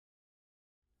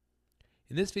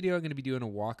In this video, I'm going to be doing a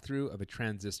walkthrough of a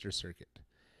transistor circuit.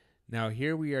 Now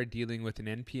here we are dealing with an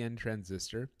NPN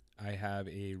transistor. I have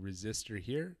a resistor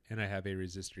here, and I have a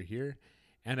resistor here,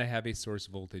 and I have a source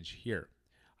voltage here.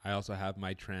 I also have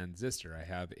my transistor. I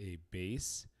have a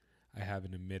base, I have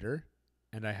an emitter,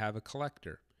 and I have a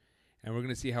collector. And we're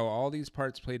going to see how all these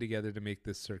parts play together to make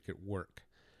this circuit work.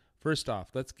 First off,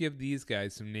 let's give these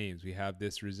guys some names. We have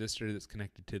this resistor that's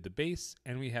connected to the base,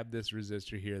 and we have this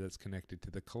resistor here that's connected to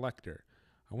the collector.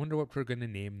 I wonder what we're going to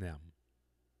name them.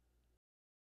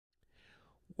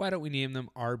 Why don't we name them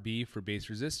RB for base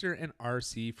resistor and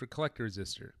RC for collector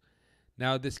resistor?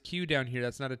 Now this Q down here,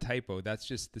 that's not a typo. That's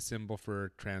just the symbol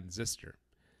for transistor.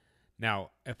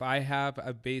 Now, if I have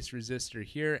a base resistor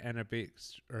here and a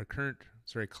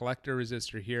collector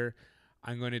resistor here,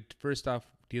 I'm going to, first off,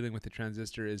 dealing with the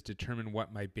transistor is determine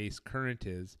what my base current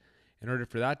is. In order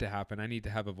for that to happen, I need to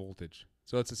have a voltage.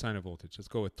 So let's assign a voltage. Let's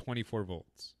go with 24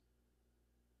 volts.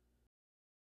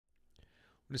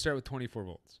 I'm going to start with 24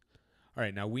 volts. All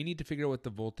right, now we need to figure out what the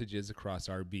voltage is across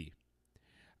RB.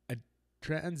 A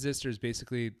transistor is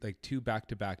basically like two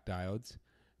back-to-back diodes.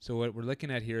 So what we're looking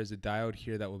at here is a diode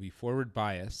here that will be forward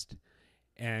biased.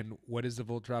 And what is the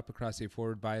volt drop across a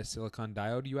forward biased silicon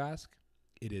diode, you ask?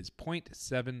 It is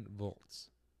 0.7 volts.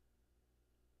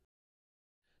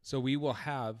 So we will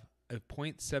have a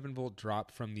 0.7 volt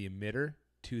drop from the emitter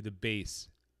to the base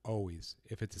always,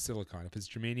 if it's a silicon. If it's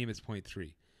germanium, it's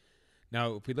 0.3.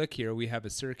 Now, if we look here, we have a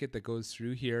circuit that goes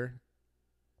through here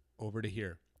over to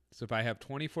here. So if I have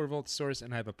 24 volt source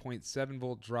and I have a 0.7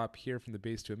 volt drop here from the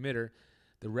base to emitter,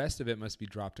 the rest of it must be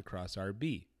dropped across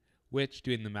RB, which,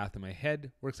 doing the math in my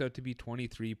head, works out to be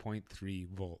 23.3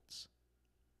 volts.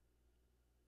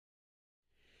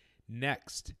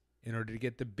 Next, in order to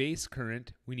get the base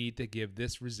current, we need to give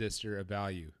this resistor a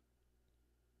value.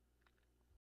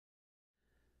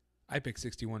 I picked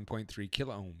 61.3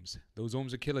 kilo ohms. Those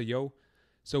ohms are kilo, yo.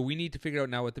 So we need to figure out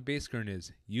now what the base current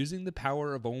is. Using the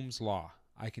power of Ohm's law,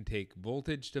 I can take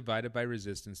voltage divided by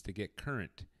resistance to get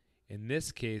current. In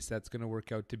this case, that's going to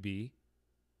work out to be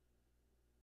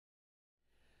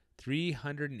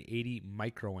 380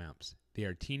 microamps. They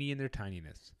are teeny in their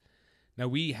tininess. Now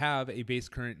we have a base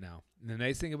current now. And the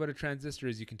nice thing about a transistor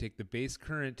is you can take the base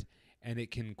current and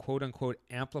it can quote unquote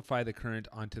amplify the current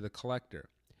onto the collector.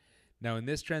 Now in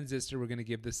this transistor, we're going to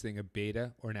give this thing a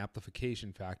beta or an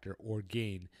amplification factor or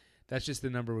gain. That's just the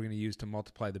number we're going to use to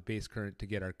multiply the base current to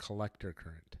get our collector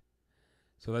current.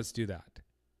 So let's do that.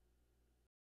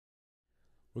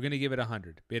 We're going to give it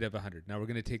 100, beta of 100. Now we're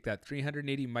going to take that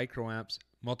 380 microamps,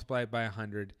 multiply it by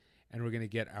 100, and we're going to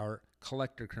get our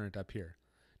collector current up here.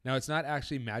 Now it's not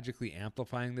actually magically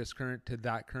amplifying this current to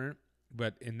that current,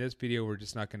 but in this video we're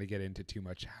just not going to get into too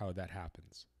much how that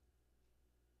happens.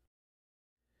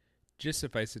 Just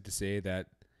suffice it to say that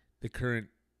the current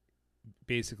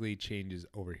basically changes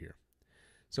over here.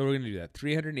 So we're going to do that.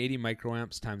 380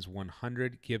 microamps times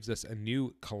 100 gives us a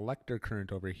new collector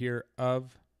current over here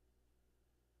of,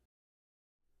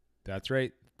 that's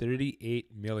right,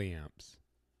 38 milliamps.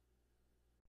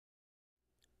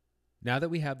 Now that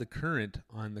we have the current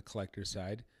on the collector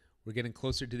side, we're getting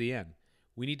closer to the end.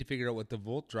 We need to figure out what the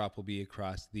volt drop will be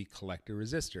across the collector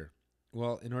resistor.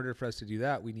 Well, in order for us to do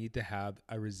that, we need to have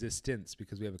a resistance.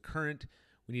 Because we have a current,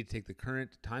 we need to take the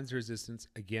current times the resistance,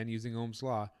 again using Ohm's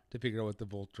law, to figure out what the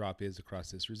volt drop is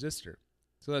across this resistor.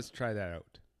 So let's try that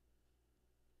out.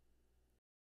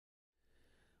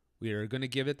 We are going to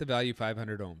give it the value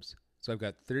 500 ohms. So I've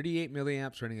got 38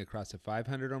 milliamps running across a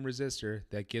 500 ohm resistor.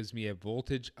 That gives me a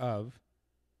voltage of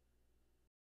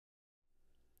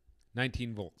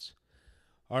 19 volts.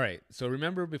 All right, so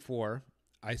remember before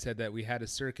I said that we had a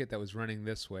circuit that was running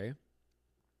this way.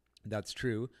 That's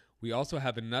true. We also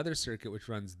have another circuit which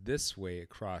runs this way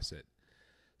across it.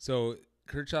 So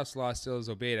Kirchhoff's law still is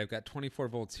obeyed. I've got 24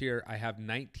 volts here. I have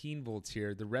 19 volts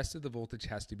here. The rest of the voltage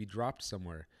has to be dropped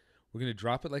somewhere. We're going to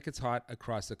drop it like it's hot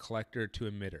across the collector to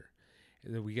emitter.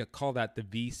 And then we call that the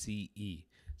VCE.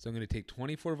 So I'm going to take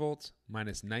 24 volts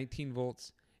minus 19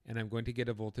 volts, and I'm going to get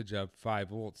a voltage of 5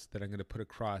 volts that I'm going to put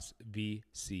across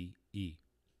VCE.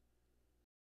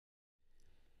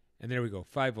 And there we go,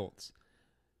 5 volts.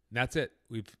 And that's it.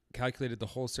 We've calculated the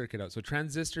whole circuit out. So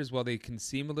transistors, while they can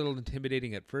seem a little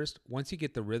intimidating at first, once you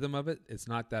get the rhythm of it, it's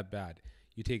not that bad.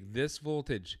 You take this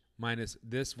voltage minus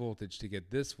this voltage to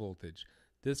get this voltage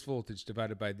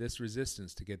divided by this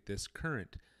resistance to get this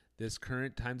current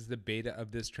times the beta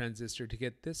of this transistor to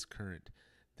get this current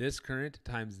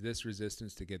times this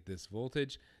resistance to get this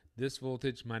voltage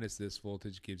minus this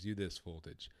voltage gives you this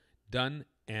voltage. Done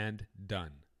and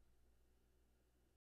done.